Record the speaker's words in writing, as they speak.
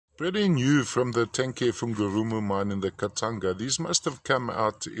Pretty new from the Tenke Fungurumu mine in the Katanga. These must have come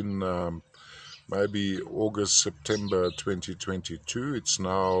out in maybe August, September 2022. It's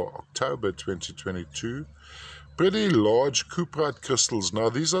now October 2022. Pretty large cuprite crystals. Now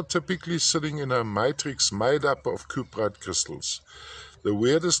these are typically sitting in a matrix made up of cuprite crystals. The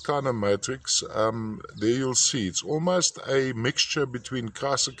weirdest kind of matrix, there you'll see, it's almost a mixture between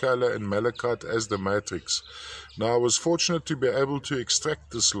chrysocolla and malachite as the matrix. Now I was fortunate to be able to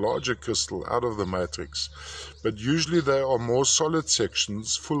extract this larger crystal out of the matrix, but usually they are more solid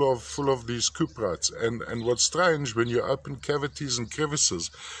sections full of these cuprites. And what's strange, when you open cavities and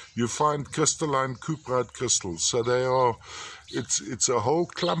crevices, you find crystalline cuprite crystals. So they are, it's a whole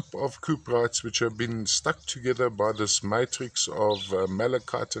clump of cuprites which have been stuck together by this matrix of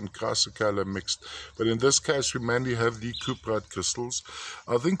malachite and chrysocolla mixed. But in this case, we mainly have the cuprite crystals.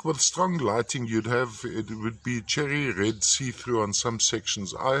 I think with strong lighting, it would be cherry red see-through on some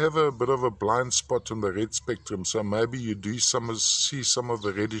sections. I have a bit of a blind spot on the red spectrum, so maybe you do see some of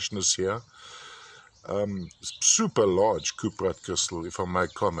the reddishness here. Super large cuprite crystal, if I may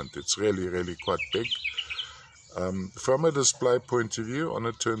comment. It's really quite big. From a display point of view, on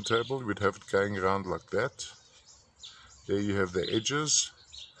a turntable, we'd have it going around like that. There you have the edges.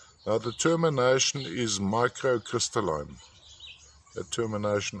 Now the termination is microcrystalline. That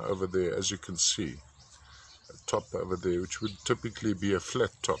termination over there, as you can see, a top over there, which would typically be a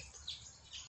flat top.